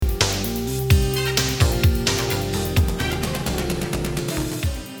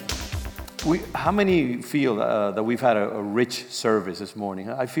How many feel that we've had a rich service this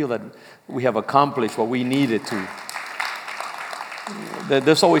morning? I feel that we have accomplished what we needed to.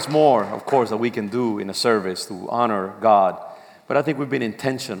 There's always more, of course, that we can do in a service to honor God. But I think we've been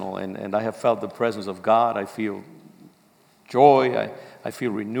intentional, and I have felt the presence of God. I feel joy. I feel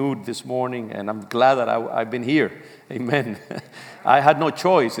renewed this morning, and I'm glad that I've been here. Amen. I had no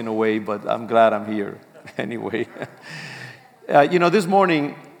choice in a way, but I'm glad I'm here anyway. This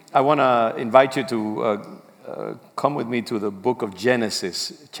morning, I want to invite you to come with me to the book of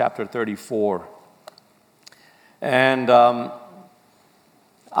Genesis, chapter 34. And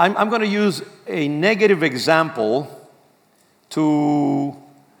I'm going to use a negative example to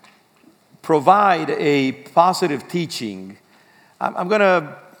provide a positive teaching. I'm going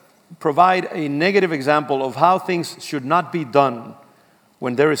to provide a negative example of how things should not be done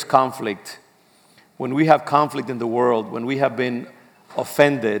when there is conflict, when we have conflict in the world, when we have been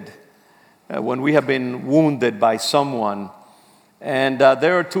offended, when we have been wounded by someone. And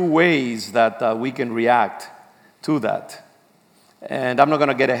there are two ways that we can react to that. And I'm not going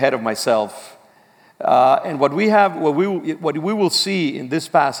to get ahead of myself. And what we will see in this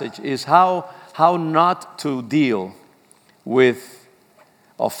passage is how not to deal with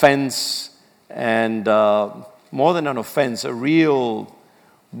offense and more than an offense, a real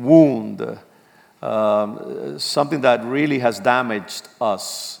wound, something that really has damaged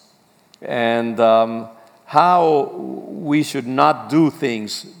us. And how we should not do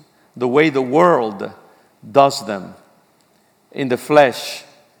things the way the world does them in the flesh,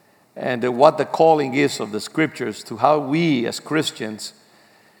 and what the calling is of the scriptures to how we as Christians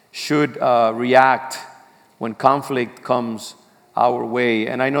should react when conflict comes our way.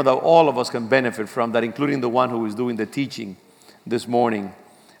 And I know that all of us can benefit from that, including the one who is doing the teaching this morning.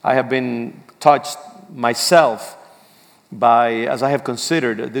 I have been touched myself as I have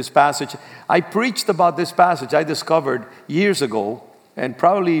considered this passage. I preached about this passage I discovered years ago, and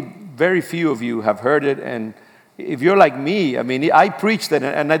probably very few of you have heard it. And if you're like me, I preached it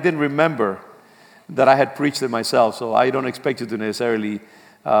and I didn't remember that I had preached it myself, so I don't expect you to necessarily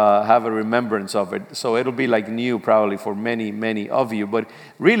have a remembrance of it. So it'll be like new probably for many, many of you. But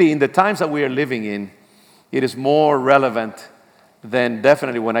really, in the times that we are living in, it is more relevant than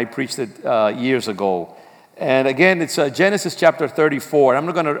definitely when I preached it years ago. And again, it's Genesis chapter 34. I'm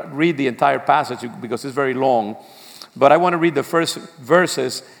not going to read the entire passage because it's very long, but I want to read the first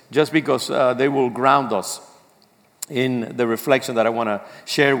verses just because they will ground us in the reflection that I want to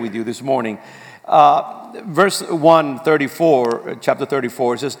share with you this morning. Verse 134, chapter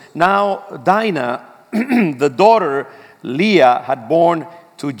 34, it says, "Now Dinah, the daughter Leah, had born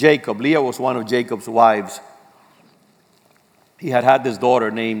to Jacob." Leah was one of Jacob's wives. He had this daughter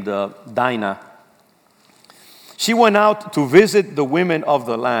named Dinah. She went out to visit the women of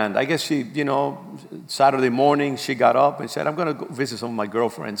the land. I guess she, Saturday morning, she got up and said, "I'm going to go visit some of my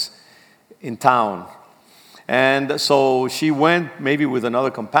girlfriends in town." And so she went maybe with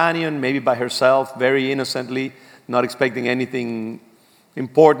another companion, maybe by herself, very innocently, not expecting anything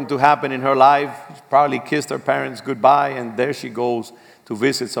important to happen in her life. She probably kissed her parents goodbye, and there she goes to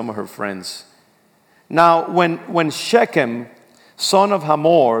visit some of her friends. Now, when Shechem, son of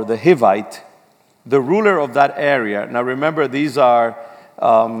Hamor, the Hivite, the ruler of that area. Now remember, these are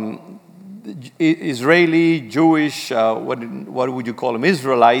Israeli, Jewish, what would you call them?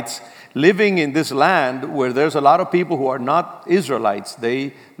 Israelites living in this land where there's a lot of people who are not Israelites.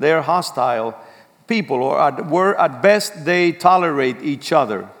 They are hostile people, or at best they tolerate each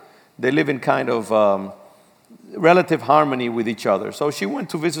other. They live in kind of relative harmony with each other. So she went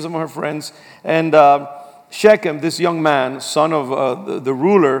to visit some of her friends, and Shechem, this young man, son of the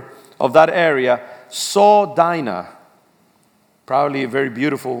ruler of that area, saw Dinah, probably a very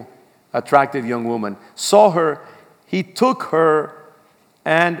beautiful, attractive young woman, saw her. He took her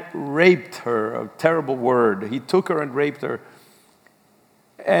and raped her, a terrible word. He took her and raped her.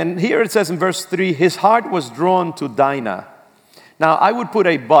 And here it says in verse 3, his heart was drawn to Dinah. Now, I would put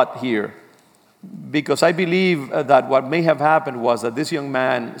a but here, because I believe that what may have happened was that this young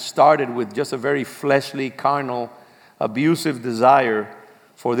man started with just a very fleshly, carnal, abusive desire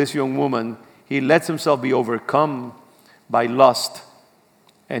for this young woman. He lets himself be overcome by lust,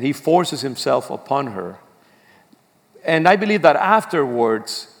 and he forces himself upon her. And I believe that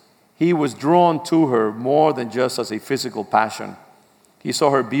afterwards, he was drawn to her more than just as a physical passion. He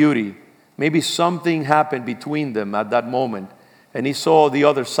saw her beauty. Maybe something happened between them at that moment, and he saw the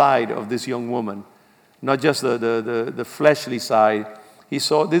other side of this young woman, not just the fleshly side. He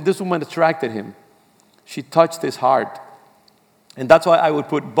saw this woman attracted him. She touched his heart. And that's why I would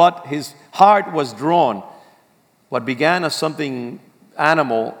put, but his heart was drawn. What began as something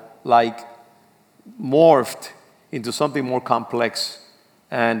animal, like morphed into something more complex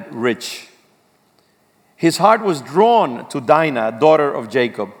and rich. His heart was drawn to Dinah, daughter of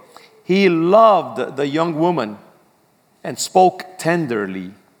Jacob. He loved the young woman and spoke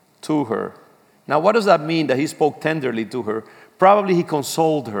tenderly to her. Now, what does that mean that he spoke tenderly to her? Probably he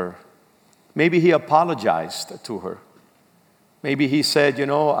consoled her. Maybe he apologized to her. Maybe he said,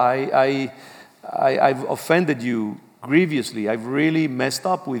 I've offended you grievously. I've really messed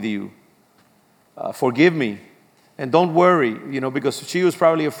up with you. Forgive me. And don't worry, because she was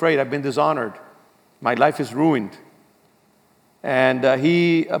probably afraid. I've been dishonored. My life is ruined. And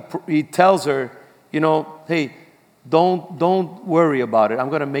he tells her, hey, don't worry about it. I'm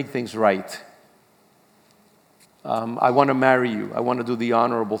going to make things right. I want to marry you. I want to do the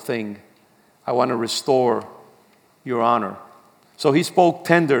honorable thing. I want to restore your honor. So he spoke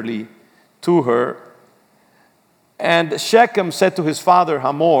tenderly to her. And Shechem said to his father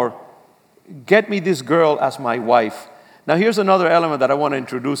Hamor, get me this girl as my wife. Now here's another element that I want to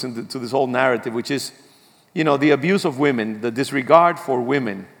introduce into this whole narrative, which is, the abuse of women, the disregard for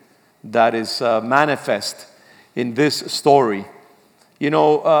women that is manifest in this story.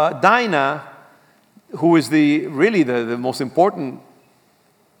 Dinah, who is really the most important,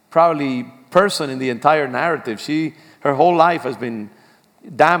 probably, person in the entire narrative, her whole life has been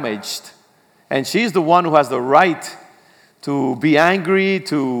damaged. And she's the one who has the right to be angry,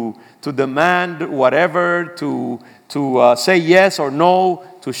 to demand whatever, to say yes or no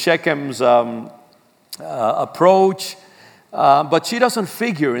to Shechem's approach. But she doesn't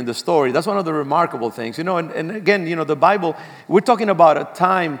figure in the story. That's one of the remarkable things. And again, the Bible, we're talking about a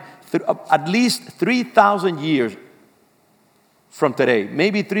time at least 3,000 years from today.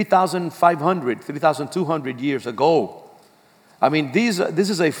 Maybe 3,500, 3,200 years ago. I mean, this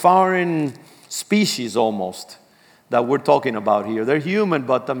is a foreign species almost that we're talking about here. They're human,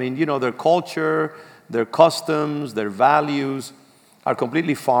 but their culture, their customs, their values are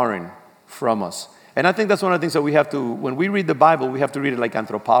completely foreign from us. And I think that's one of the things that we have to, when we read the Bible, we have to read it like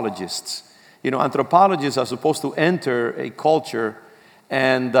anthropologists. Anthropologists are supposed to enter a culture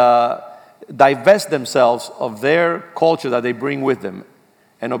and divest themselves of their culture that they bring with them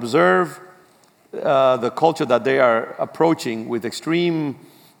and observe the culture that they are approaching with extreme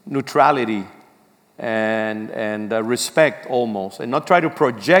neutrality and respect almost, and not try to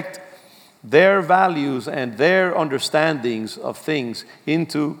project their values and their understandings of things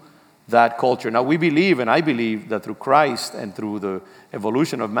into that culture. Now we believe, and I believe, that through Christ and through the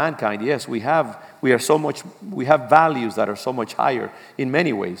evolution of mankind, yes, we have values that are so much higher in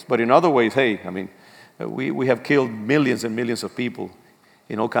many ways. But in other ways, we have killed millions and millions of people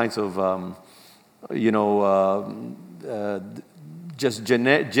in all kinds of, just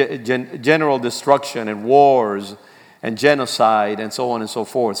general destruction and wars and genocide and so on and so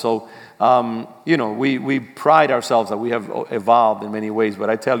forth. So, we pride ourselves that we have evolved in many ways. But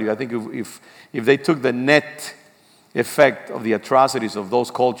I tell you, I think if they took the net effect of the atrocities of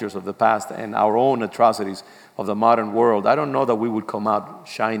those cultures of the past and our own atrocities of the modern world, I don't know that we would come out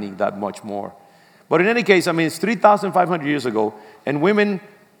shining that much more. But in any case, it's 3,500 years ago, and women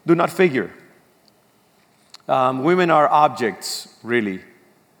do not figure. Women are objects, really.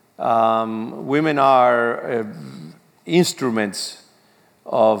 Women are instruments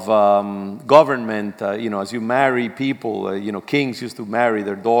of government. As you marry people, kings used to marry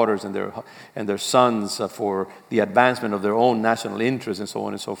their daughters and their sons for the advancement of their own national interests and so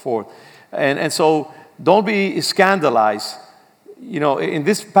on and so forth. And so don't be scandalized. In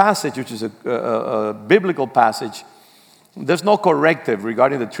this passage, which is a biblical passage, there's no corrective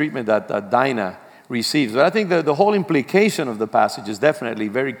regarding the treatment that Dinah receives. But I think the whole implication of the passage is definitely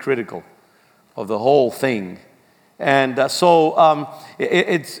very critical of the whole thing. And so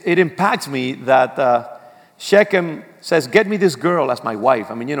it impacts me that Shechem says, get me this girl as my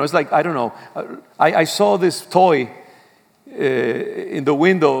wife. It's like, I don't know. I saw this toy in the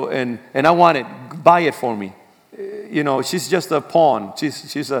window and I want it. Buy it for me. She's just a pawn.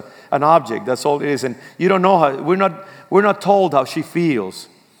 She's an object. That's all it is. And you don't know how. We're not told how she feels.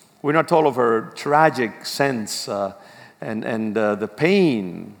 We're not told of her tragic sense and the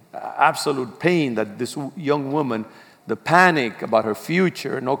pain, absolute pain that this young woman, the panic about her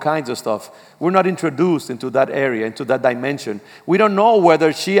future and all kinds of stuff. We're not introduced into that area, into that dimension. We don't know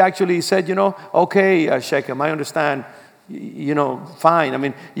whether she actually said, okay, Shechem, I understand,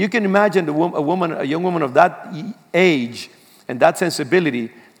 fine. You can imagine a young woman of that age and that sensibility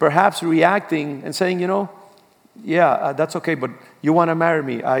perhaps reacting and saying, yeah, that's okay, but you want to marry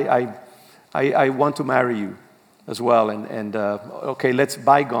me. I want to marry you as well. And okay, let's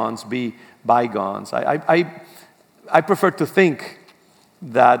bygones be bygones. I prefer to think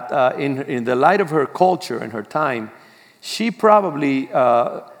that in the light of her culture and her time, she probably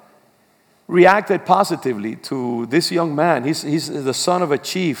reacted positively to this young man. He's the son of a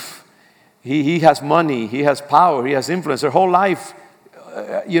chief. He has money, he has power, he has influence. Her whole life,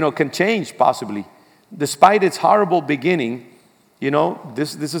 can change possibly. Despite its horrible beginning,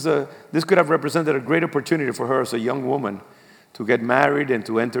 this could have represented a great opportunity for her as a young woman to get married and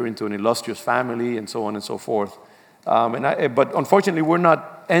to enter into an illustrious family and so on and so forth. But unfortunately, we're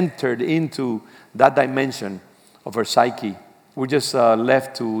not entered into that dimension of her psyche. We're just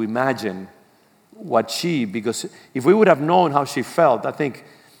left to imagine because if we would have known how she felt, I think,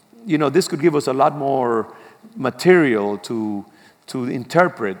 this could give us a lot more material to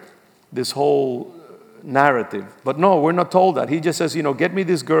interpret this whole narrative. But no, we're not told that. He just says, get me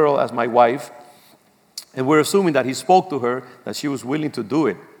this girl as my wife. And we're assuming that he spoke to her, that she was willing to do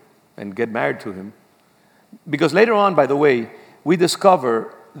it and get married to him. Because later on, by the way, we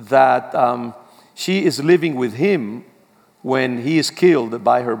discover that she is living with him when he is killed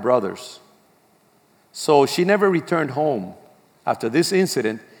by her brothers. So she never returned home. After this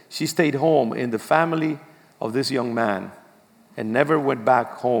incident, she stayed home in the family of this young man and never went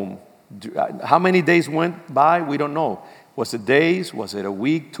back home. How many days went by? We don't know. Was it days? Was it a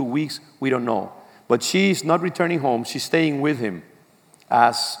week, 2 weeks? We don't know. But she's not returning home. She's staying with him,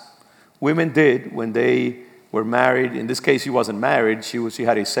 as women did when they were married. In this case, she wasn't married. She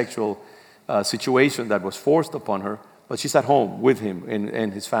had a sexual situation that was forced upon her. But she's at home with him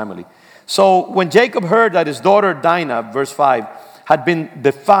and his family. So when Jacob heard that his daughter Dinah, verse 5, had been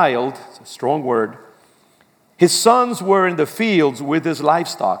defiled, it's a strong word, his sons were in the fields with his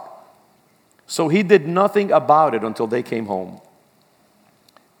livestock. So he did nothing about it until they came home.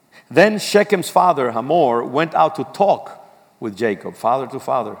 Then Shechem's father, Hamor, went out to talk with Jacob, father to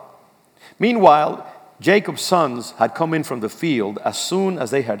father. Meanwhile, Jacob's sons had come in from the field as soon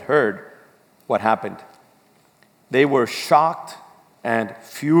as they had heard what happened. They were shocked and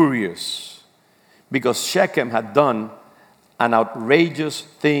furious because Shechem had done an outrageous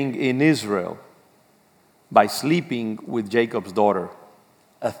thing in Israel by sleeping with Jacob's daughter,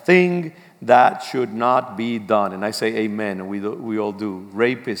 a thing that should not be done. And I say amen, and we all do.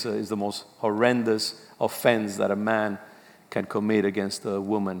 Rape is the most horrendous offense that a man can commit against a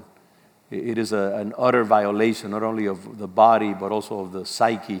woman. It is an utter violation, not only of the body, but also of the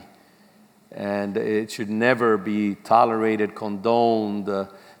psyche. And it should never be tolerated, condoned,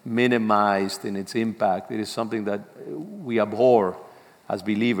 minimized in its impact. It is something that we abhor as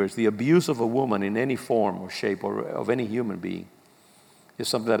believers. The abuse of a woman in any form or shape or of any human being is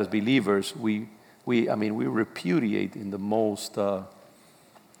something that as believers we repudiate in the most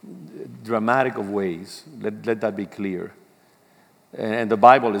dramatic of ways. Let that be clear. And the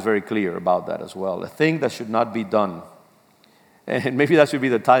Bible is very clear about that as well. A thing that should not be done. And maybe that should be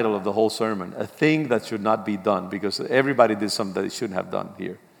the title of the whole sermon. A thing that should not be done, because everybody did something that they shouldn't have done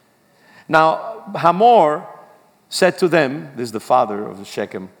here. Now, Hamor said to them, this is the father of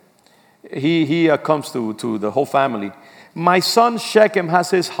Shechem, he comes to the whole family, my son Shechem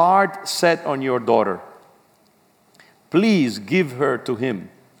has his heart set on your daughter. Please give her to him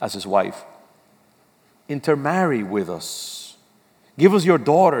as his wife. Intermarry with us. Give us your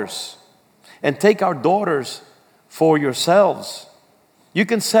daughters and take our daughters for yourselves. You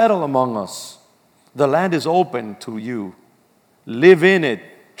can settle among us. The land is open to you. Live in it,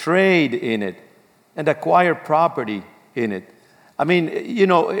 trade in it, and acquire property in it. I mean,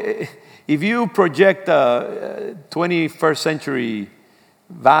 if you project 21st century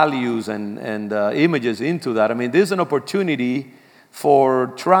values and images into that, I mean, there's an opportunity for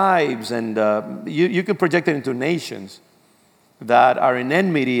tribes, and you can project it into nations that are in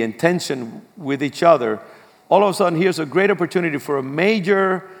enmity and tension with each other. All of a sudden, here's a great opportunity for a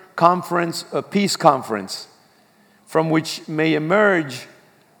major conference, a peace conference, from which may emerge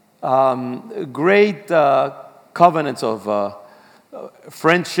great covenants of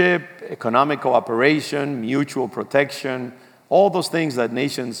friendship, economic cooperation, mutual protection, all those things that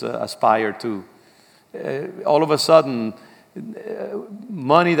nations aspire to. All of a sudden,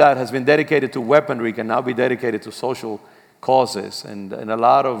 money that has been dedicated to weaponry can now be dedicated to social causes, and a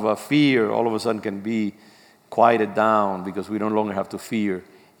lot of fear all of a sudden can be quieted down because we no longer have to fear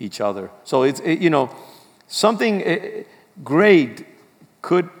each other. So it's something great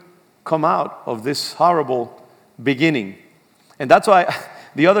could come out of this horrible beginning. And that's why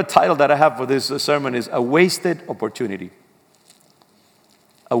the other title that I have for this sermon is A Wasted Opportunity.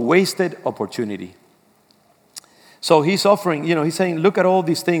 A wasted opportunity. So he's offering, he's saying, look at all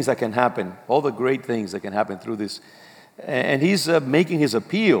these things that can happen, all the great things that can happen through this. And he's making his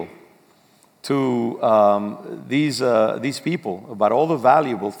appeal to these people about all the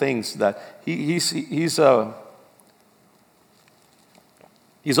valuable things that he's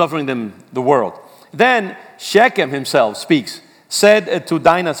offering them the world. Then Shechem himself speaks, said to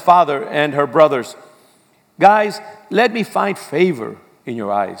Dinah's father and her brothers, "Guys, let me find favor in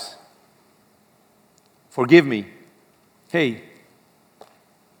your eyes. Forgive me. Hey,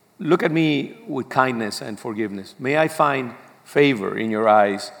 look at me with kindness and forgiveness. May I find favor in your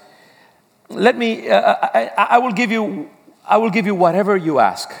eyes. Let me. I will give you. I will give you whatever you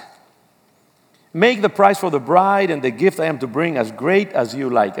ask. Make the price for the bride and the gift I am to bring as great as you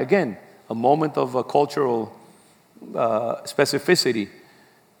like." Again, a moment of cultural specificity.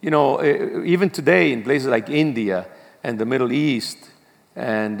 You know, even today in places like India and the Middle East,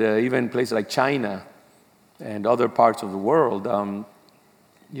 and even places like China and other parts of the world,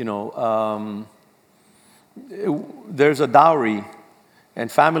 there's a dowry, and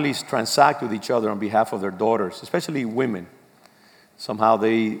families transact with each other on behalf of their daughters, especially women. Somehow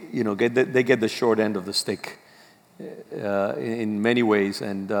they get the short end of the stick in many ways,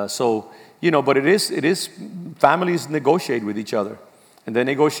 and but it is families negotiate with each other, and they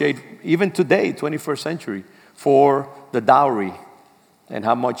negotiate even today, 21st century, for the dowry and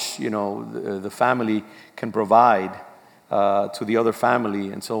how much the family can provide to the other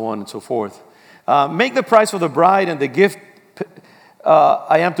family, and so on and so forth. Make the price for the bride and the gift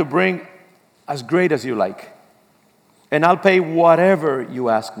I am to bring as great as you like, and I'll pay whatever you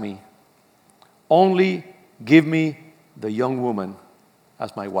ask me. Only give me the young woman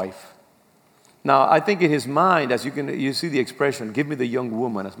as my wife. Now, I think in his mind, as you see the expression, "give me the young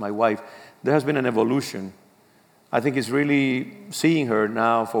woman as my wife," there has been an evolution. I think he's really seeing her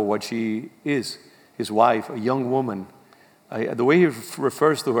now for what she is, his wife, a young woman. The way he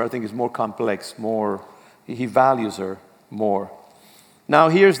refers to her, I think, is more complex, he values her more. Now,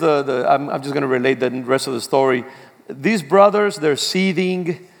 here's I'm just going to relate the rest of the story. These brothers, they're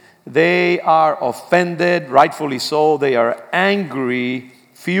seething. They are offended, rightfully so. They are angry,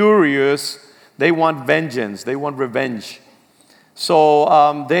 furious. They want vengeance. They want revenge. So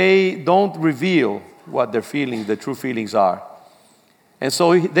they don't reveal what their feelings, the true feelings are. And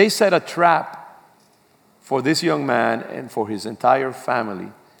so they set a trap for this young man and for his entire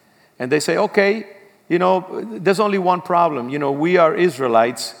family. And they say, okay, there's only one problem. We are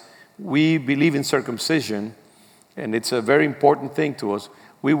Israelites. We believe in circumcision, and it's a very important thing to us.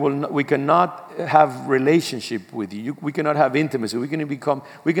 We cannot have relationship with you. We cannot have intimacy. We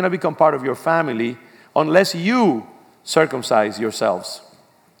cannot become part of your family unless you circumcise yourselves.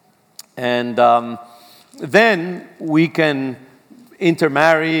 And then we can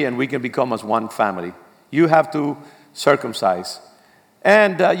intermarry and we can become as one family. You have to circumcise.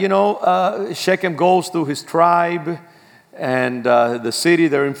 And, Shechem goes to his tribe and the city.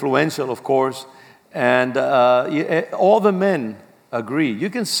 They're influential, of course. And all the men agree. You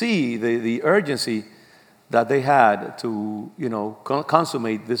can see the urgency that they had to,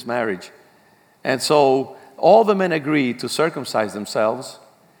 consummate this marriage. And so all the men agree to circumcise themselves.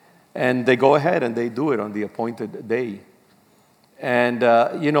 And they go ahead and they do it on the appointed day. And,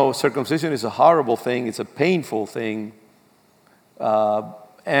 circumcision is a horrible thing. It's a painful thing.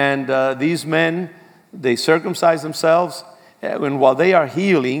 These men, they circumcise themselves. And while they are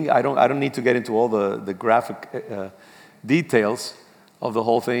healing, I don't need to get into all the graphic details of the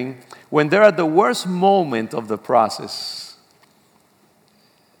whole thing. When they're at the worst moment of the process,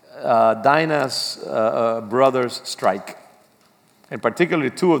 Dinah's brothers strike. And particularly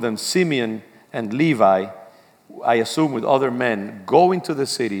two of them, Simeon and Levi, I assume with other men, go into the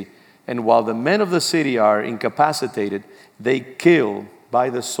city. And while the men of the city are incapacitated, they kill by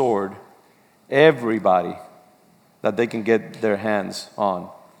the sword everybody that they can get their hands on.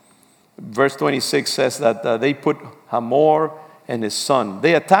 Verse 26 says that they put Hamor and his son.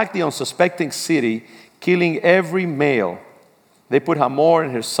 They attacked the unsuspecting city, killing every male. They put Hamor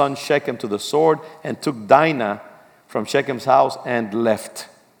and his son Shechem to the sword and took Dinah from Shechem's house and left.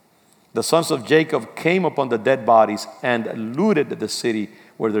 The sons of Jacob came upon the dead bodies and looted the city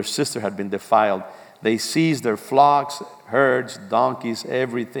where their sister had been defiled. They seized their flocks, herds, donkeys,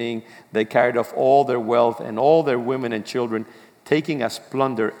 everything. They carried off all their wealth and all their women and children, taking as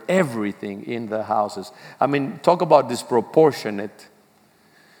plunder everything in the houses. I mean, talk about disproportionate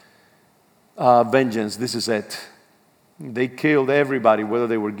vengeance. This is it. They killed everybody, whether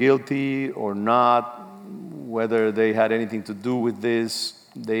they were guilty or not, whether they had anything to do with this.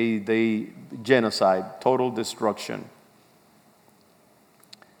 They genocide, total destruction.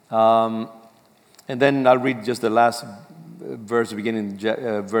 And then I'll read just the last verse, beginning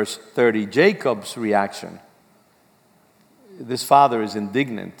verse 30. Jacob's reaction. this father is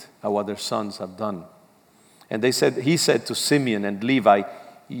indignant at what their sons have done. And he said to Simeon and Levi,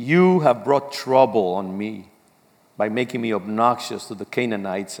 "You have brought trouble on me by making me obnoxious to the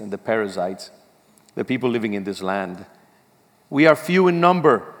Canaanites and the Perizzites, the people living in this land. We are few in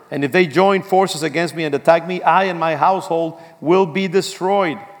number, and if they join forces against me and attack me, I and my household will be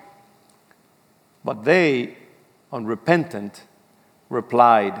destroyed." But they, unrepentant,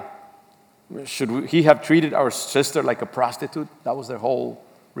 replied, "Should he have treated our sister like a prostitute?" That was their whole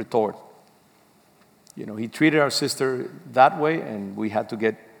retort. He treated our sister that way, and we had to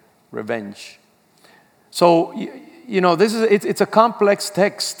get revenge. So, it's a complex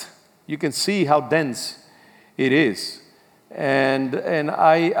text. You can see how dense it is, and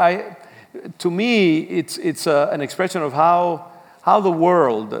to me, it's an expression of how the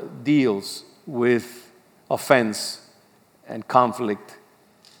world deals with offense and conflict,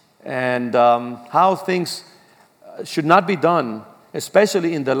 and how things should not be done,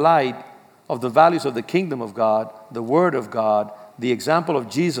 especially in the light of the values of the kingdom of God, the Word of God, the example of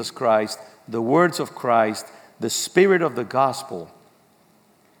Jesus Christ, the words of Christ, the spirit of the gospel.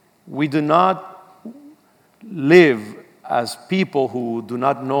 We do not live as people who do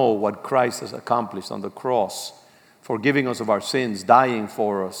not know what Christ has accomplished on the cross, forgiving us of our sins, dying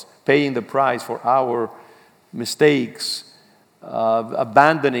for us, paying the price for our mistakes,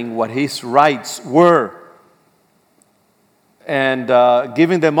 abandoning what his rights were, and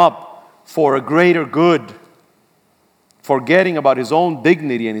giving them up for a greater good, forgetting about his own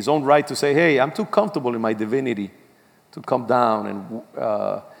dignity and his own right to say, "Hey, I'm too comfortable in my divinity to come down and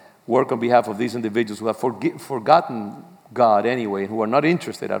work on behalf of these individuals who have forgotten God anyway, who are not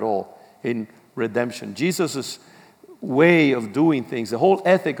interested at all in redemption." Jesus' way of doing things, the whole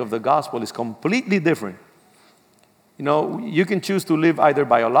ethic of the gospel is completely different. You can choose to live either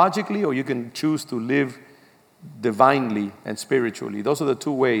biologically or you can choose to live divinely and spiritually. Those are the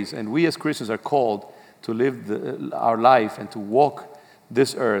two ways, and we as Christians are called to live our life and to walk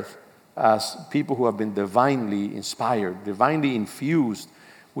this earth as people who have been divinely inspired, divinely infused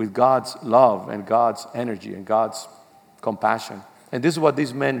with God's love and God's energy and God's compassion. And this is what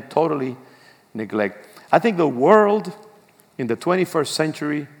these men totally neglect. I think the world in the 21st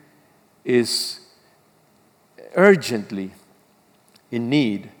century is urgently in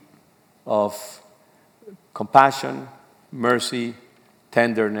need of compassion, mercy,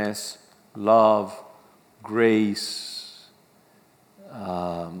 tenderness, love, grace,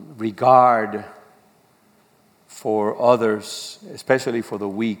 regard for others, especially for the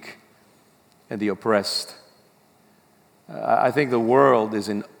weak and the oppressed. I think the world is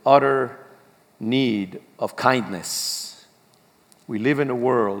in utter need of kindness. We live in a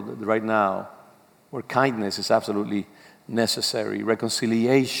world right now where kindness is absolutely necessary.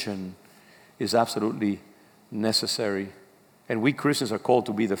 Reconciliation is absolutely necessary. And we Christians are called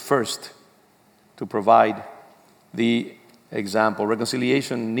to be the first to provide the example.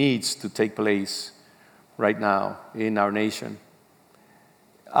 Reconciliation needs to take place right now in our nation.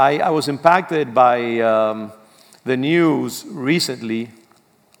 I was impacted by the news recently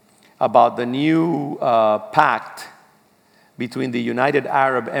about the new pact between the United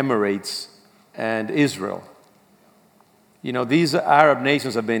Arab Emirates and Israel. These Arab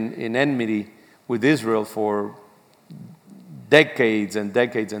nations have been in enmity with Israel for decades and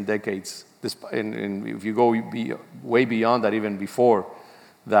decades and decades. And if you go way beyond that, even before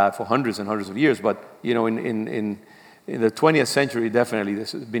that, for hundreds and hundreds of years. But, in the 20th century, definitely,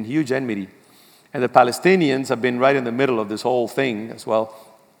 there's been huge enmity. And the Palestinians have been right in the middle of this whole thing as well.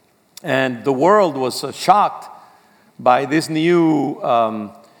 And the world was shocked by this new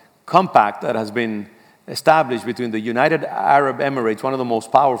compact that has been established between the United Arab Emirates, one of the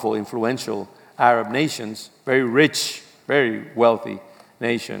most powerful, influential Arab nations, very rich, very wealthy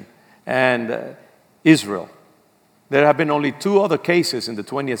nation, and Israel. There have been only two other cases in the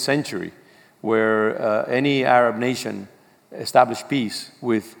 20th century where any Arab nation established peace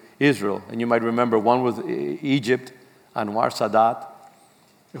with Israel. And you might remember one with Egypt, Anwar Sadat,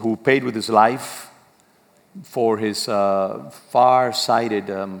 who paid with his life for his far-sighted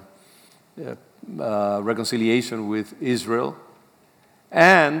reconciliation with Israel.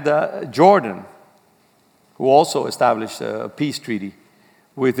 And Jordan, who also established a peace treaty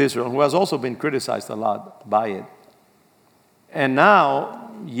with Israel, who has also been criticized a lot by it. And now,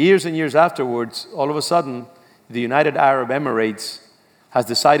 years and years afterwards, all of a sudden, the United Arab Emirates has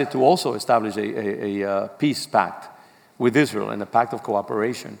decided to also establish a peace pact with Israel and a pact of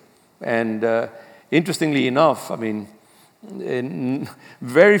cooperation. And interestingly enough,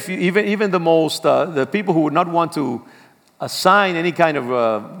 very few, even the most, the people who would not want to assign any kind of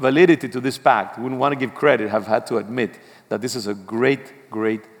validity to this pact, wouldn't want to give credit, have had to admit that this is a great,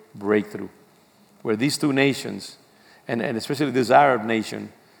 great breakthrough, where these two nations, and especially this Arab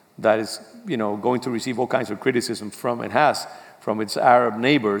nation that is, going to receive all kinds of criticism from, and has, from its Arab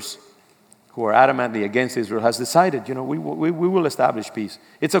neighbors who are adamantly against Israel, has decided, we will establish peace.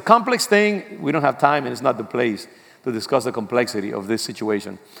 It's a complex thing. We don't have time, and it's not the place to discuss the complexity of this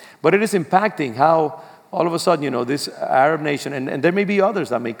situation. But it is impacting how all of a sudden, this Arab nation, and there may be others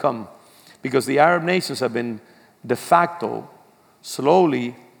that may come, because the Arab nations have been de facto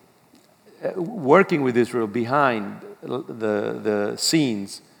slowly working with Israel behind the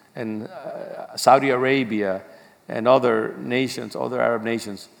scenes, and Saudi Arabia and other nations, other Arab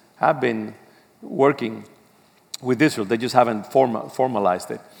nations, have been working with Israel. They just haven't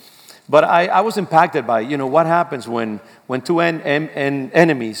formalized it. But I was impacted by, what happens when two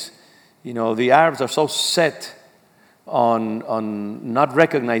enemies, the Arabs are so set on not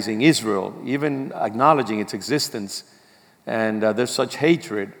recognizing Israel, even acknowledging its existence, and there's such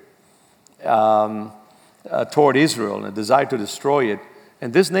hatred toward Israel and a desire to destroy it.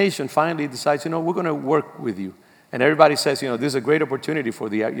 And this nation finally decides, we're going to work with you. And everybody says, this is a great opportunity for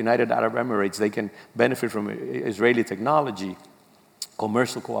the United Arab Emirates. They can benefit from Israeli technology,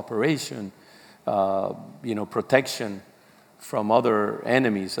 commercial cooperation, protection from other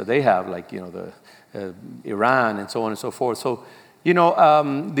enemies that they have, like, Iran and so on and so forth. So,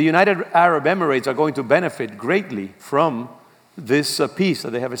 the United Arab Emirates are going to benefit greatly from this peace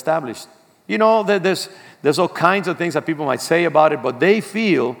that they have established. There's all kinds of things that people might say about it, but they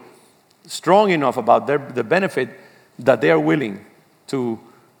feel strong enough about the benefit that they are willing to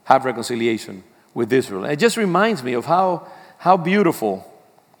have reconciliation with Israel. And it just reminds me of how beautiful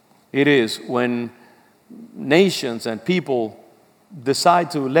it is when nations and people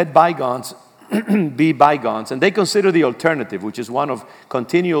decide to let bygones be bygones, and they consider the alternative, which is one of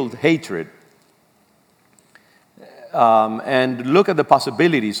continual hatred, and look at the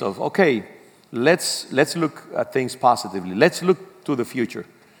possibilities of, okay, let's look at things positively. Let's look to the future,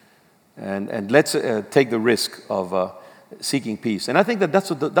 and let's take the risk of seeking peace. And I think that's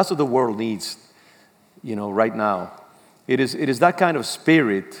what the world needs, right now. It is that kind of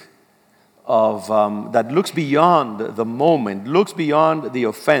spirit of that looks beyond the moment, looks beyond the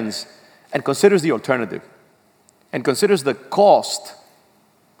offense, and considers the alternative, and considers the cost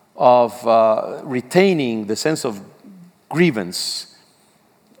of retaining the sense of grievance,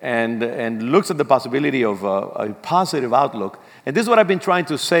 and looks at the possibility of a positive outlook. And this is what I've been trying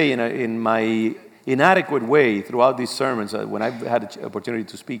to say in my inadequate way throughout these sermons when I've had the opportunity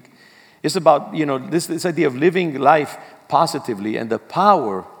to speak. It's about, this idea of living life positively, and the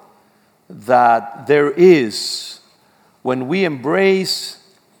power that there is when we embrace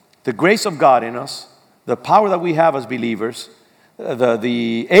the grace of God in us, the power that we have as believers,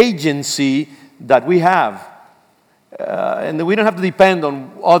 the agency that we have, and we don't have to depend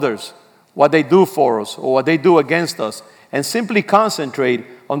on others, what they do for us or what they do against us, and simply concentrate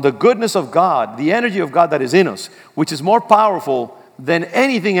on the goodness of God, the energy of God that is in us, which is more powerful than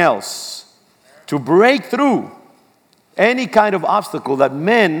anything else to break through any kind of obstacle that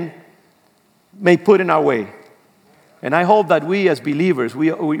men may put in our way. And I hope that we as believers,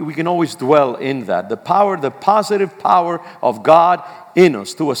 we can always dwell in that. The positive power of God in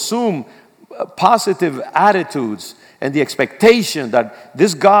us, to assume positive attitudes and the expectation that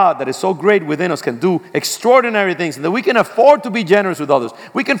this God that is so great within us can do extraordinary things, and that we can afford to be generous with others.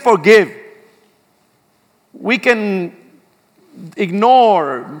 We can forgive. We can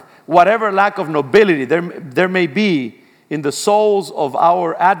ignore whatever lack of nobility there may be in the souls of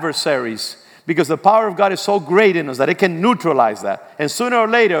our adversaries, because the power of God is so great in us that it can neutralize that. And sooner or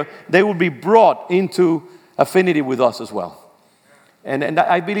later, they will be brought into affinity with us as well. And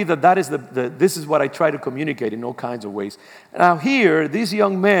I believe that is this is what I try to communicate in all kinds of ways. Now here, these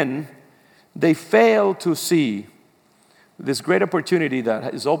young men, they fail to see this great opportunity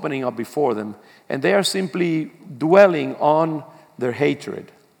that is opening up before them, and they are simply dwelling on their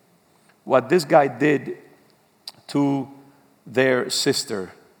hatred. What this guy did to their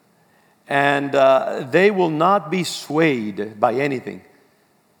sister. And they will not be swayed by anything.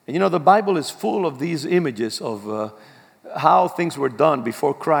 And the Bible is full of these images of how things were done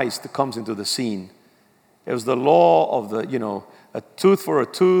before Christ comes into the scene. It was the law of a tooth for a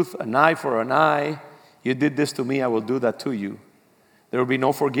tooth, an eye for an eye. You did this to me, I will do that to you. There will be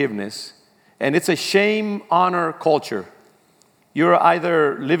no forgiveness. And it's a shame-honor culture. You're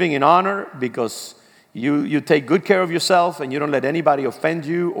either living in honor because you take good care of yourself and you don't let anybody offend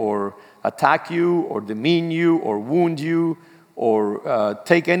you or attack you or demean you or wound you or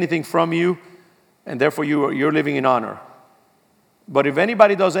take anything from you, and therefore you're living in honor. But if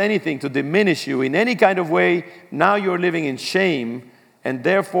anybody does anything to diminish you in any kind of way, now you're living in shame, and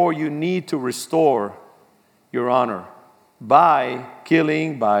therefore you need to restore your honor by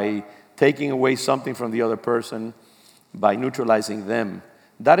killing, by taking away something from the other person, by neutralizing them.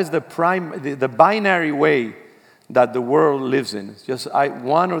 That is the binary way that the world lives in. It's just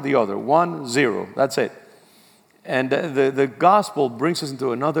one or the other, 1, 0. That's it. And the gospel brings us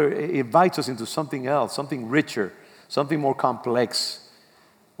into another, it invites us into something else, something richer, something more complex,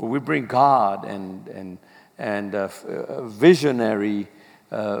 where we bring God and visionary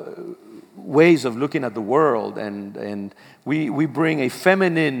ways of looking at the world, and we bring a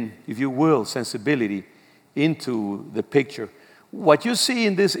feminine, if you will, sensibility into the picture. What you see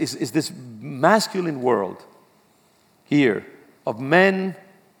in this is this masculine world here of men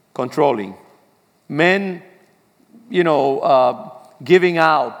controlling, men, giving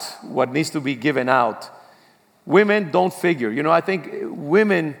out what needs to be given out. Women don't figure. I think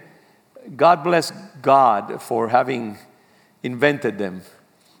women, God bless God for having invented them.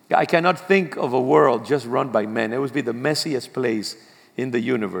 I cannot think of a world just run by men. It would be the messiest place in the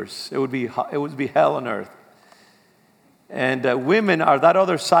universe. It would be hell on earth. And women are that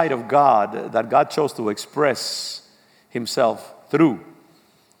other side of God that God chose to express himself through.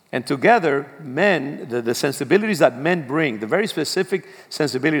 And together, men, the sensibilities that men bring, the very specific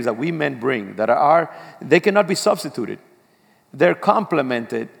sensibilities that we men bring, they cannot be substituted. They're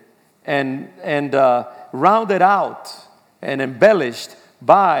complemented and rounded out and embellished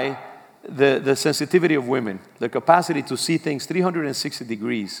by the sensitivity of women, the capacity to see things 360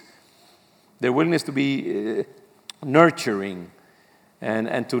 degrees, their willingness to be nurturing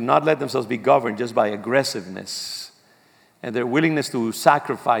and to not let themselves be governed just by aggressiveness, and their willingness to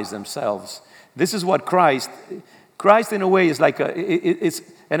sacrifice themselves. This is what Christ in a way is like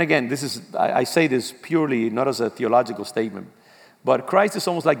and again, I say this purely not as a theological statement, but Christ is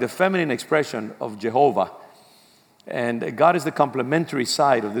almost like the feminine expression of Jehovah. And God is the complementary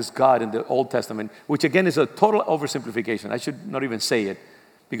side of this God in the Old Testament, which again is a total oversimplification. I should not even say it,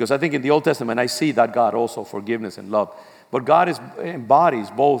 because I think in the Old Testament I see that God also forgiveness and love. But God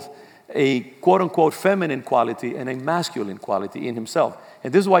embodies both a quote-unquote feminine quality and a masculine quality in himself.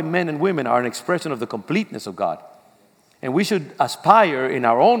 And this is why men and women are an expression of the completeness of God. And we should aspire in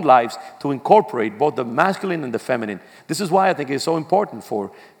our own lives to incorporate both the masculine and the feminine. This is why I think it's so important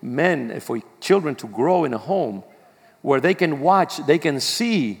for men, for children to grow in a home where they can watch, they can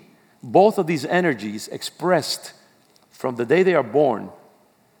see both of these energies expressed from the day they are born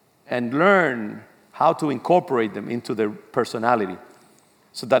and learn how to incorporate them into their personality,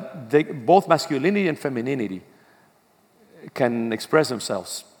 so that both masculinity and femininity can express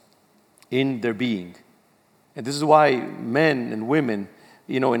themselves in their being. And this is why men and women,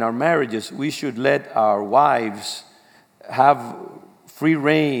 in our marriages, we should let our wives have free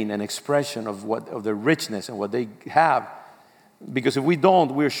reign and expression of their richness and what they have. Because if we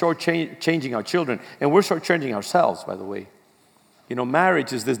don't, we're shortchanging our children. And we're shortchanging ourselves, by the way.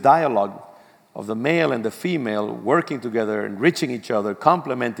 Marriage is this dialogue of the male and the female working together, enriching each other,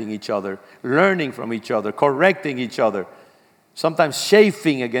 complementing each other, learning from each other, correcting each other, sometimes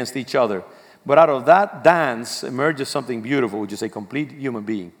chafing against each other. But out of that dance emerges something beautiful, which is a complete human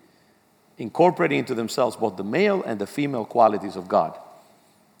being, incorporating into themselves both the male and the female qualities of God.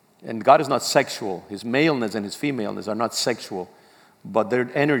 And God is not sexual. His maleness and his femaleness are not sexual, but they're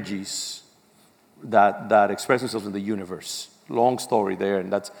energies that express themselves in the universe. Long story there,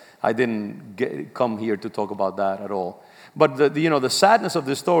 and I didn't come here to talk about that at all. But the sadness of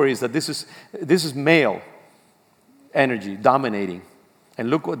this story is that this is male energy dominating,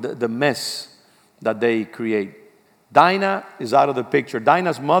 and look what the mess that they create. Dinah is out of the picture.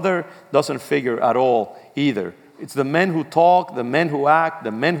 Dinah's mother doesn't figure at all either. It's the men who talk, the men who act,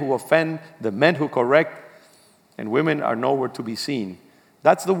 the men who offend, the men who correct, and women are nowhere to be seen.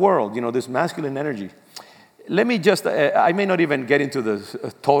 That's the world, this masculine energy. Let me just, I may not even get into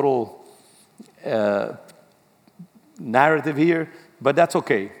the total narrative here, but that's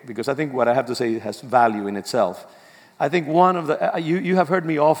okay, because I think what I have to say has value in itself. I think one of you have heard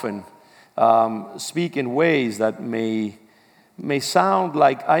me often speak in ways that may sound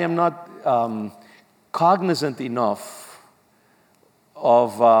like I am not cognizant enough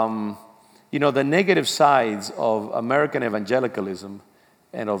of, the negative sides of American evangelicalism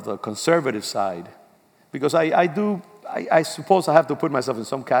and of the conservative side. Because I suppose I have to put myself in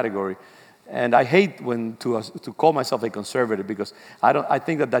some category. And I hate to call myself a conservative, because I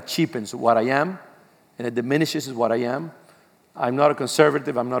think that cheapens what I am, and it diminishes what I am. I'm not a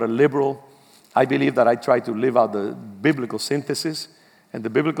conservative, I'm not a liberal. I believe that I try to live out the biblical synthesis, and the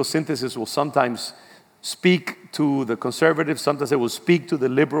biblical synthesis will sometimes speak to the conservative. Sometimes they will speak to the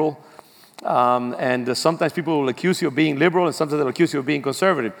liberal. And sometimes people will accuse you of being liberal, and sometimes they'll accuse you of being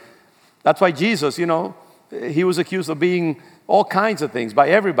conservative. That's why Jesus, he was accused of being all kinds of things by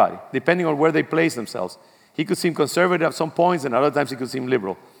everybody, depending on where they place themselves. He could seem conservative at some points, and other times he could seem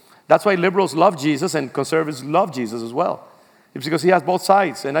liberal. That's why liberals love Jesus, and conservatives love Jesus as well. It's because he has both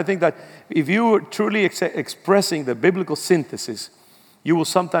sides. And I think that if you are truly expressing the biblical synthesis, you will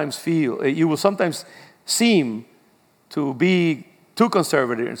sometimes seem to be too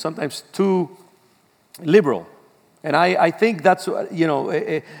conservative and sometimes too liberal. And I think that's,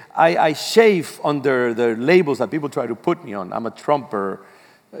 I chafe under the labels that people try to put me on. I'm a Trumper,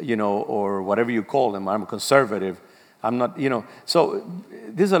 or whatever you call them. I'm a conservative. I'm not, So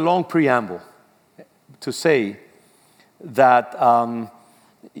this is a long preamble to say that,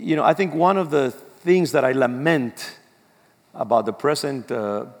 I think one of the things that I lament about the present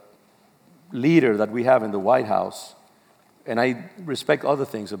leader that we have in the White House, and I respect other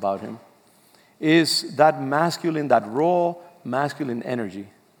things about him, is that raw masculine energy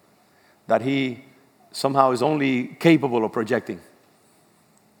that he somehow is only capable of projecting.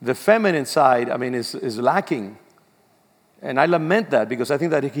 The feminine side, is lacking. And I lament that because I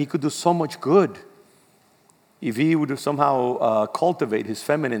think that he could do so much good if he would somehow cultivate his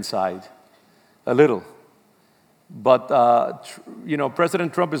feminine side a little. But,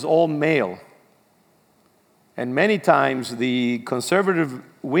 President Trump is all male. And many times the conservative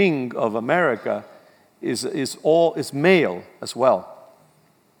wing of America is male as well.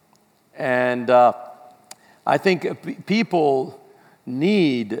 And I think people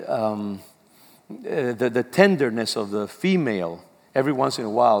need the tenderness of the female every once in a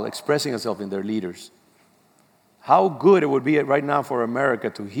while expressing herself in their leaders. How good it would be right now for America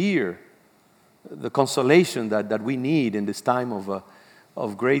to hear the consolation that we need in this time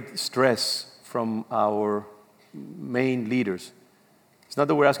of great stress from our main leaders. It's not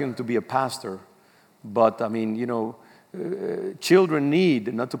that we're asking them to be a pastor, but children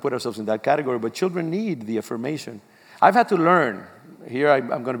need, not to put ourselves in that category, but children need the affirmation. I've had to learn, here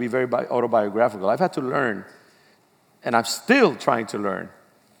I'm going to be very autobiographical, I've had to learn, and I'm still trying to learn,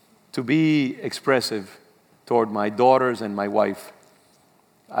 to be expressive toward my daughters and my wife.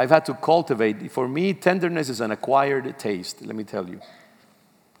 I've had to cultivate, for me, tenderness is an acquired taste, let me tell you.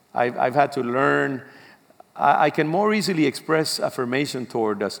 I've had to learn. I can more easily express affirmation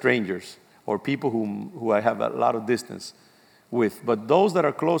toward strangers or people who I have a lot of distance with. But those that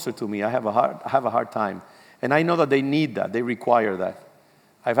are closer to me, I have a hard time. And I know that they need that. They require that.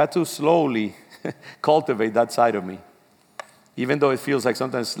 I've had to slowly cultivate that side of me. Even though it feels like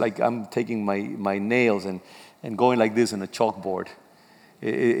sometimes like I'm taking my nails and going like this in a chalkboard.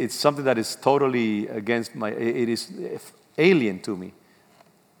 It's something that is totally against it is alien to me.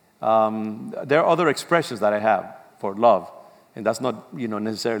 There are other expressions that I have for love, and that's not,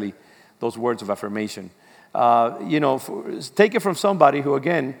 necessarily those words of affirmation. Take it from somebody who,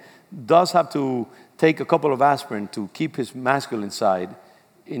 again, does have to take a couple of aspirin to keep his masculine side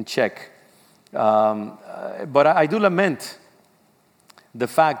in check. But I do lament the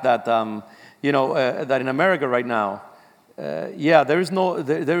fact that, that in America right now, there isn't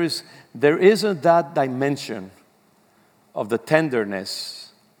that dimension of the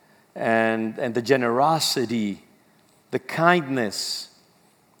tenderness and the generosity, the kindness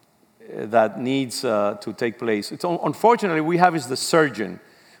that needs to take place. Unfortunately, we have is the surgeon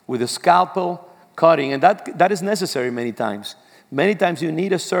with a scalpel cutting, and that is necessary many times. Many times you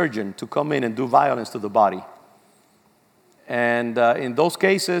need a surgeon to come in and do violence to the body. And in those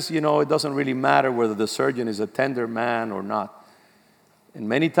cases, it doesn't really matter whether the surgeon is a tender man or not. And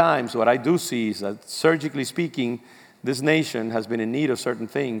many times what I do see is that, surgically speaking, this nation has been in need of certain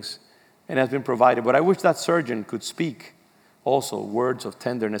things and has been provided. But I wish that surgeon could speak also words of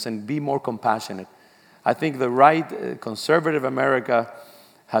tenderness and be more compassionate. I think the right conservative America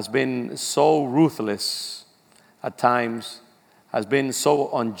has been so ruthless at times, has been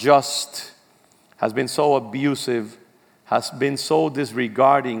so unjust, has been so abusive, has been so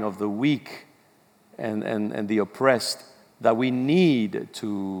disregarding of the weak and the oppressed, that we need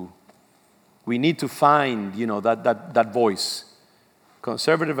to find, that voice.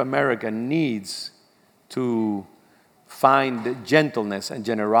 Conservative America needs to find gentleness and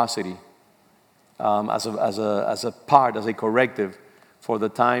generosity as a corrective for the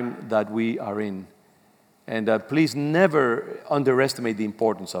time that we are in. And please never underestimate the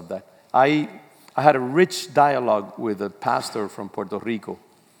importance of that. I had a rich dialogue with a pastor from Puerto Rico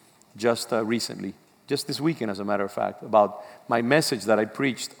just recently, just this weekend, as a matter of fact, about my message that I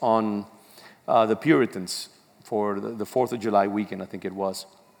preached on the Puritans for the 4th of July weekend, I think it was.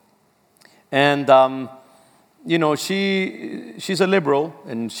 And, she's a liberal,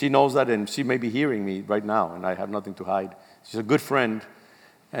 and she knows that, and she may be hearing me right now, and I have nothing to hide. She's a good friend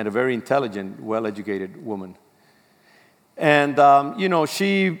and a very intelligent, well-educated woman. And,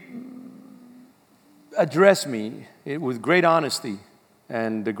 she addressed me with great honesty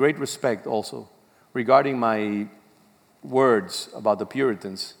and great respect also regarding my words about the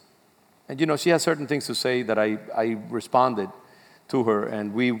Puritans. And, she has certain things to say that I responded to her,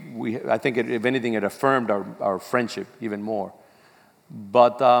 and I think, if anything, it affirmed our friendship even more.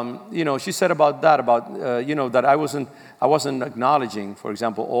 But, she said about that, that I wasn't acknowledging, for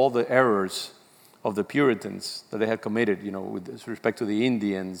example, all the errors of the Puritans that they had committed, with respect to the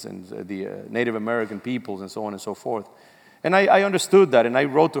Indians and the Native American peoples and so on and so forth. And I understood that, and I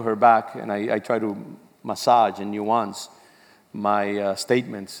wrote to her back, and I tried to massage and nuance my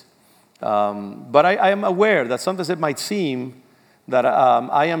statements. But I am aware that sometimes it might seem that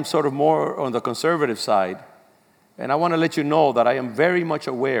I am sort of more on the conservative side. And I want to let you know that I am very much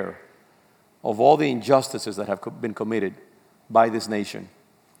aware of all the injustices that have been committed by this nation.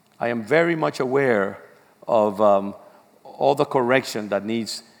 I am very much aware of all the correction that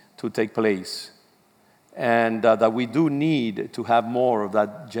needs to take place. And that we do need to have more of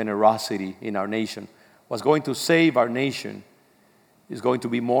that generosity in our nation. What's going to save our nation is going to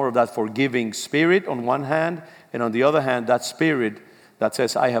be more of that forgiving spirit on one hand, and on the other hand, that spirit that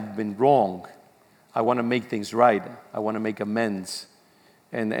says, I have been wrong. I want to make things right. I want to make amends.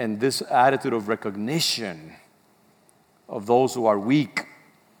 And this attitude of recognition of those who are weak,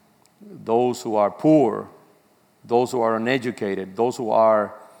 those who are poor, those who are uneducated, those who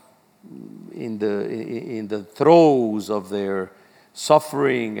are in the throes of their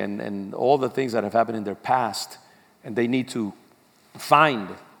suffering and all the things that have happened in their past, and they need to find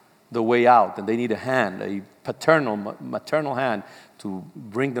the way out, and they need a hand, a maternal hand to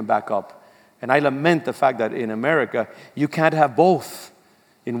bring them back up. And I lament the fact that in America, you can't have both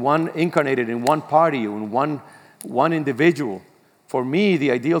incarnated in one party or in one individual. For me,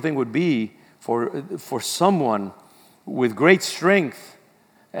 the ideal thing would be for someone with great strength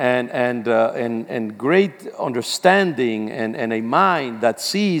and great understanding and a mind that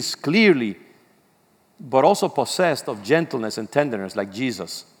sees clearly, but also possessed of gentleness and tenderness like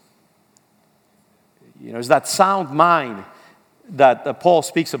Jesus. It's that sound mind that Paul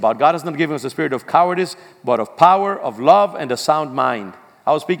speaks about. God has not given us a spirit of cowardice, but of power, of love, and a sound mind.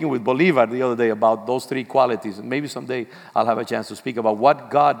 I was speaking with Bolivar the other day about those three qualities, and maybe someday I'll have a chance to speak about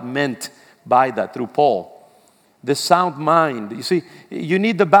what God meant by that through Paul. This sound mind. You see, you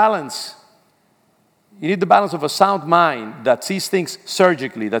need the balance. You need the balance of a sound mind that sees things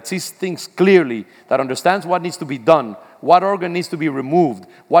surgically, that sees things clearly, that understands what needs to be done, what organ needs to be removed,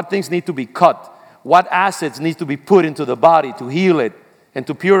 what things need to be cut, what assets need to be put into the body to heal it and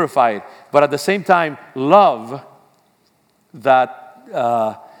to purify it. But at the same time, love that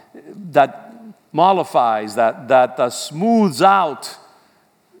mollifies, that smooths out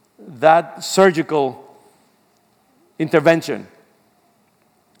that surgical intervention.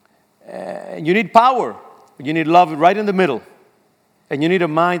 You need power. You need love right in the middle. And you need a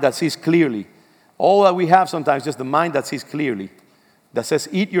mind that sees clearly. All that we have sometimes is just the mind that sees clearly, that says,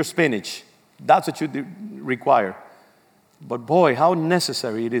 eat your spinach. That's what you require. But boy, how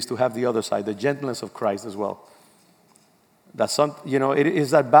necessary it is to have the other side, the gentleness of Christ as well. It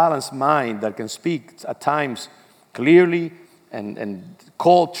is that balanced mind that can speak at times clearly and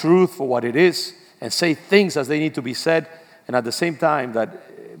call truth for what it is and say things as they need to be said, and at the same time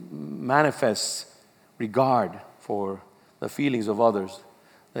that manifests regard for the feelings of others,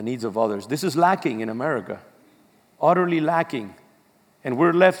 the needs of others. This is lacking in America, utterly lacking. And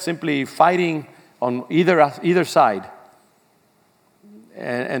we're left simply fighting on either side.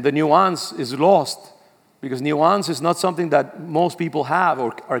 And the nuance is lost, because nuance is not something that most people have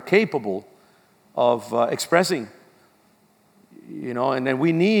or are capable of expressing. And then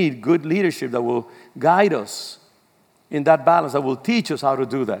we need good leadership that will guide us in that balance, that will teach us how to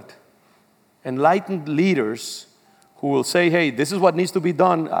do that. Enlightened leaders who will say, hey, this is what needs to be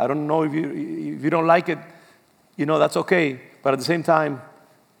done. I don't know if you don't like it, that's okay. But at the same time,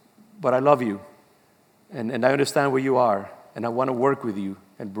 but I love you. And I understand where you are. And I want to work with you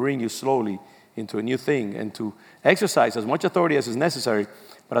and bring you slowly into a new thing and to exercise as much authority as is necessary,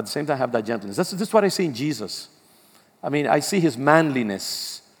 but at the same time have that gentleness. This is what I see in Jesus. I mean, I see his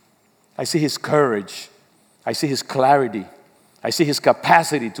manliness. I see his courage. I see his clarity. I see his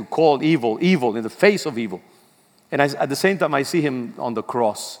capacity to call evil in the face of evil. And at the same time, I see him on the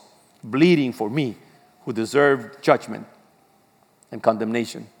cross, bleeding for me, who deserved judgment and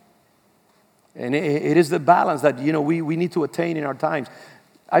condemnation. And it is the balance that, we need to attain in our times.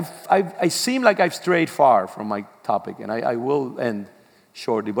 I seem like I've strayed far from my topic, and I will end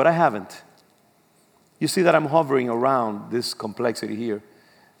shortly, but I haven't. You see that I'm hovering around this complexity here.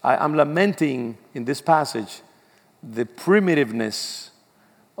 I'm lamenting in this passage the primitiveness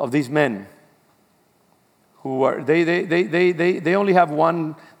of these men who are, they only have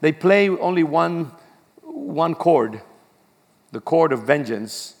one, they play only one chord, the chord of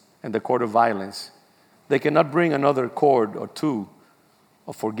vengeance and the chord of violence. They cannot bring another chord or two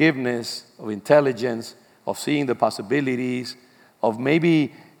of forgiveness, of intelligence, of seeing the possibilities, of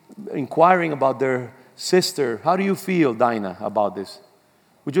maybe inquiring about their sister. How do you feel, Dinah, about this?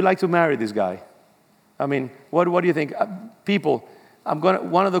 Would you like to marry this guy? I mean, what do you think? People,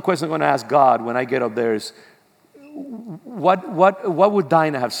 one of the questions I'm going to ask God when I get up there is, what would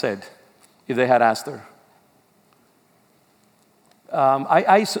Dinah have said if they had asked her?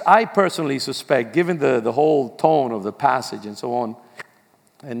 I personally suspect, given the whole tone of the passage and so on,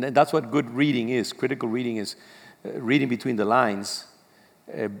 and that's what good reading is, critical reading is reading between the lines,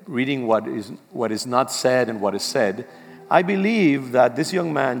 reading what is not said and what is said. I believe that this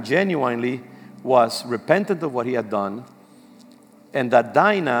young man genuinely was repentant of what he had done, and that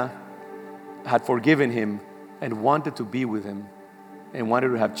Dinah had forgiven him and wanted to be with him and wanted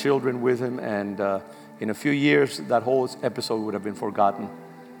to have children with him, and in a few years that whole episode would have been forgotten.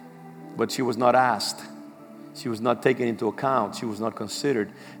 But she was not asked. She was not taken into account. She was not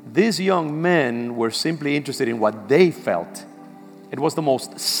considered. These young men were simply interested in what they felt. It was the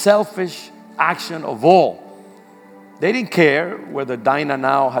most selfish action of all. They didn't care whether Dinah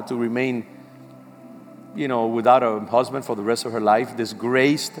now had to remain, without a husband for the rest of her life,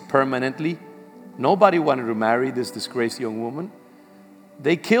 disgraced permanently. Nobody wanted to marry this disgraced young woman.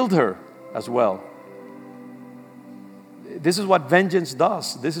 They killed her as well. This is what vengeance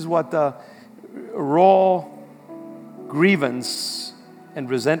does. This is what raw grievance and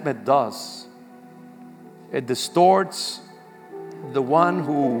resentment does. It distorts the one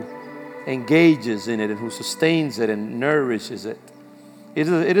who engages in it and who sustains it and nourishes it. It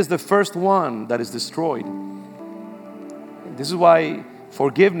is the first one that is destroyed. This is why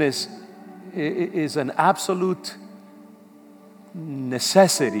forgiveness is an absolute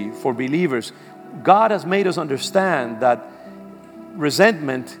necessity for believers. God has made us understand that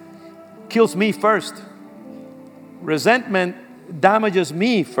resentment kills me first. Resentment damages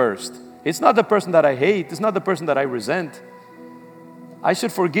me first. It's not the person that I hate. It's not the person that I resent. I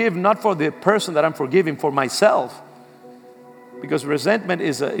should forgive not for the person that I'm forgiving, for myself. Because resentment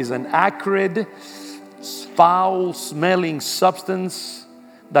is an acrid, foul-smelling substance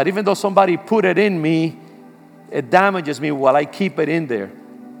that even though somebody put it in me, it damages me while I keep it in there.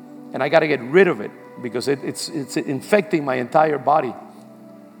 And I got to get rid of it because it's infecting my entire body.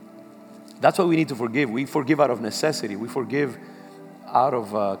 That's why we need to forgive. We forgive out of necessity. We forgive out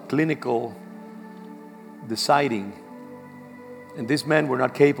of clinical deciding. And these men were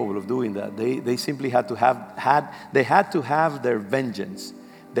not capable of doing that. They simply had to have their vengeance.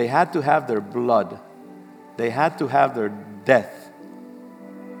 They had to have their blood. They had to have their death.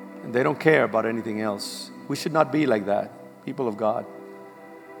 And they don't care about anything else. We should not be like that, people of God.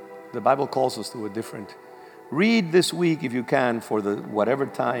 The Bible calls us to a different. Read this week, if you can, for whatever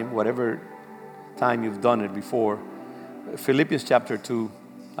time you've done it before, Philippians chapter 2.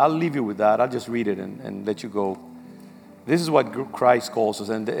 I'll leave you with that. I'll just read it and let you go. This is what Christ calls us,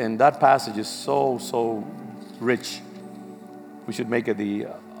 and that passage is so rich. We should make it the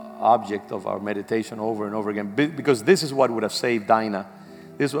object of our meditation over and over again, because this is what would have saved Dinah.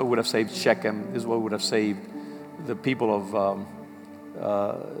 This is what would have saved Shechem. This is what would have saved the people of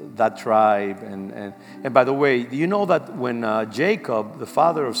that tribe. And by the way, do you know that when Jacob, the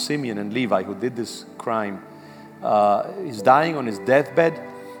father of Simeon and Levi, who did this crime, is dying on his deathbed,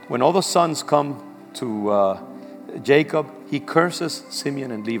 when all the sons come to Jacob, he curses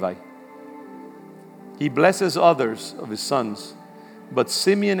Simeon and Levi. He blesses others of his sons, but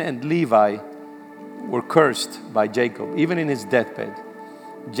Simeon and Levi were cursed by Jacob, even in his deathbed.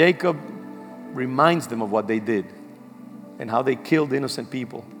 Jacob reminds them of what they did and how they killed innocent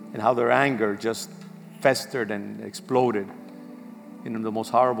people and how their anger just festered and exploded in the most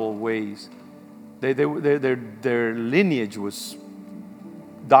horrible ways. Their lineage was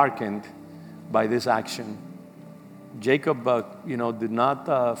darkened by this action. Jacob, did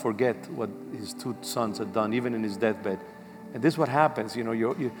not forget what his two sons had done, even in his deathbed. And this is what happens.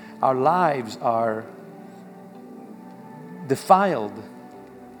 Our lives are defiled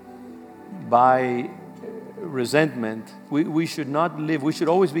by resentment. We should not live. We should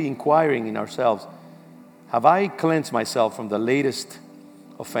always be inquiring in ourselves. Have I cleansed myself from the latest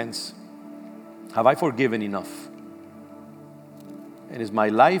offense? Have I forgiven enough? And is my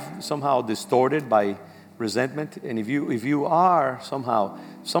life somehow distorted by resentment? And if you are somehow,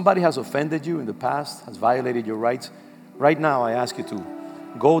 somebody has offended you in the past, has violated your rights, right now I ask you to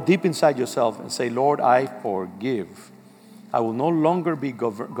go deep inside yourself and say, Lord, I forgive. I will no longer be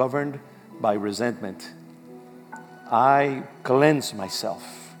governed by resentment. I cleanse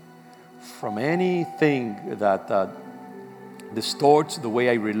myself from anything that distorts the way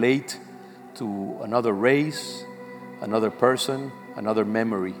I relate to another race, another person, another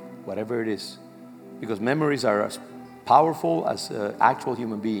memory, whatever it is. Because memories are as powerful as actual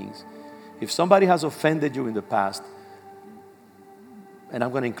human beings. If somebody has offended you in the past, and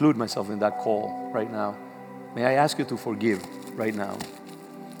I'm going to include myself in that call right now, may I ask you to forgive right now.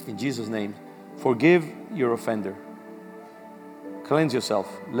 In Jesus' name, forgive your offender. Cleanse yourself.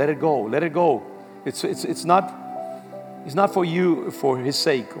 Let it go. Let it go. It's not for you, for his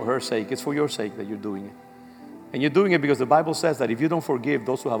sake or her sake. It's for your sake that you're doing it. And you're doing it because the Bible says that if you don't forgive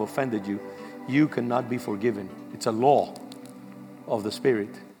those who have offended you, you cannot be forgiven. It's a law of the Spirit.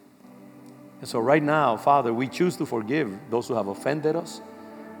 And so right now, Father, we choose to forgive those who have offended us,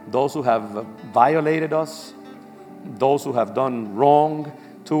 those who have violated us, those who have done wrong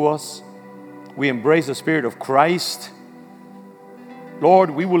to us. We embrace the Spirit of Christ.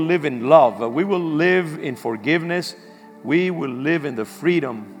 Lord, we will live in love. We will live in forgiveness. We will live in the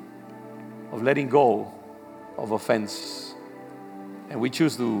freedom of letting go of offense. And we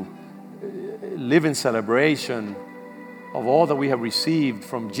choose to live in celebration of all that we have received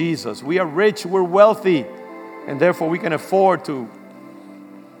from Jesus. We are rich, we're wealthy, and therefore we can afford to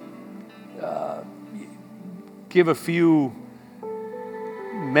give a few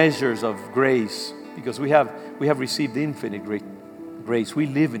measures of grace because we have received infinite grace. We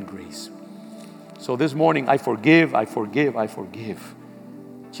live in grace. So this morning, I forgive.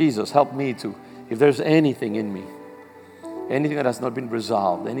 Jesus, help me to, if there's anything in me, anything that has not been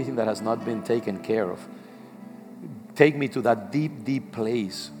resolved, anything that has not been taken care of, take me to that deep, deep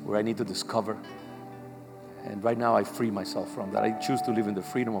place where I need to discover. And right now, I free myself from that. I choose to live in the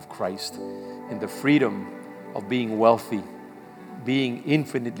freedom of Christ, in the freedom of being wealthy, being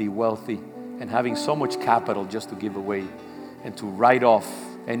infinitely wealthy, and having so much capital just to give away and to write off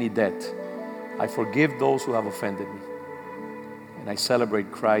any debt. I forgive those who have offended me. And I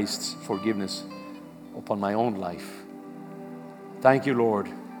celebrate Christ's forgiveness upon my own life. Thank you, Lord.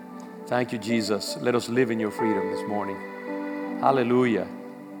 Thank you, Jesus. Let us live in your freedom this morning. Hallelujah.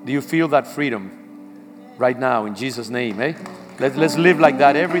 Do you feel that freedom right now in Jesus' name? Eh? Let's live like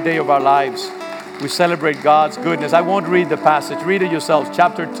that every day of our lives. We celebrate God's goodness. I won't read the passage. Read it yourselves.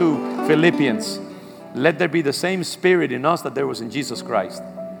 Chapter 2, Philippians. Let there be the same spirit in us that there was in Jesus Christ,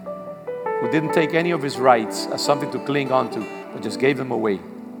 who didn't take any of his rights as something to cling on to, but just gave them away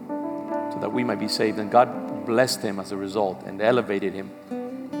so that we might be saved. And God blessed him as a result and elevated him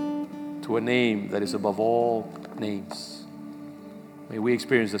to a name that is above all names. May we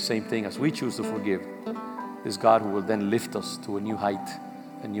experience the same thing as we choose to forgive this God who will then lift us to a new height,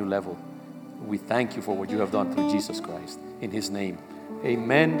 a new level. We thank you for what you have done through Jesus Christ. In his name,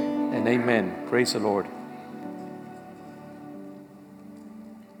 amen and amen. Praise the Lord.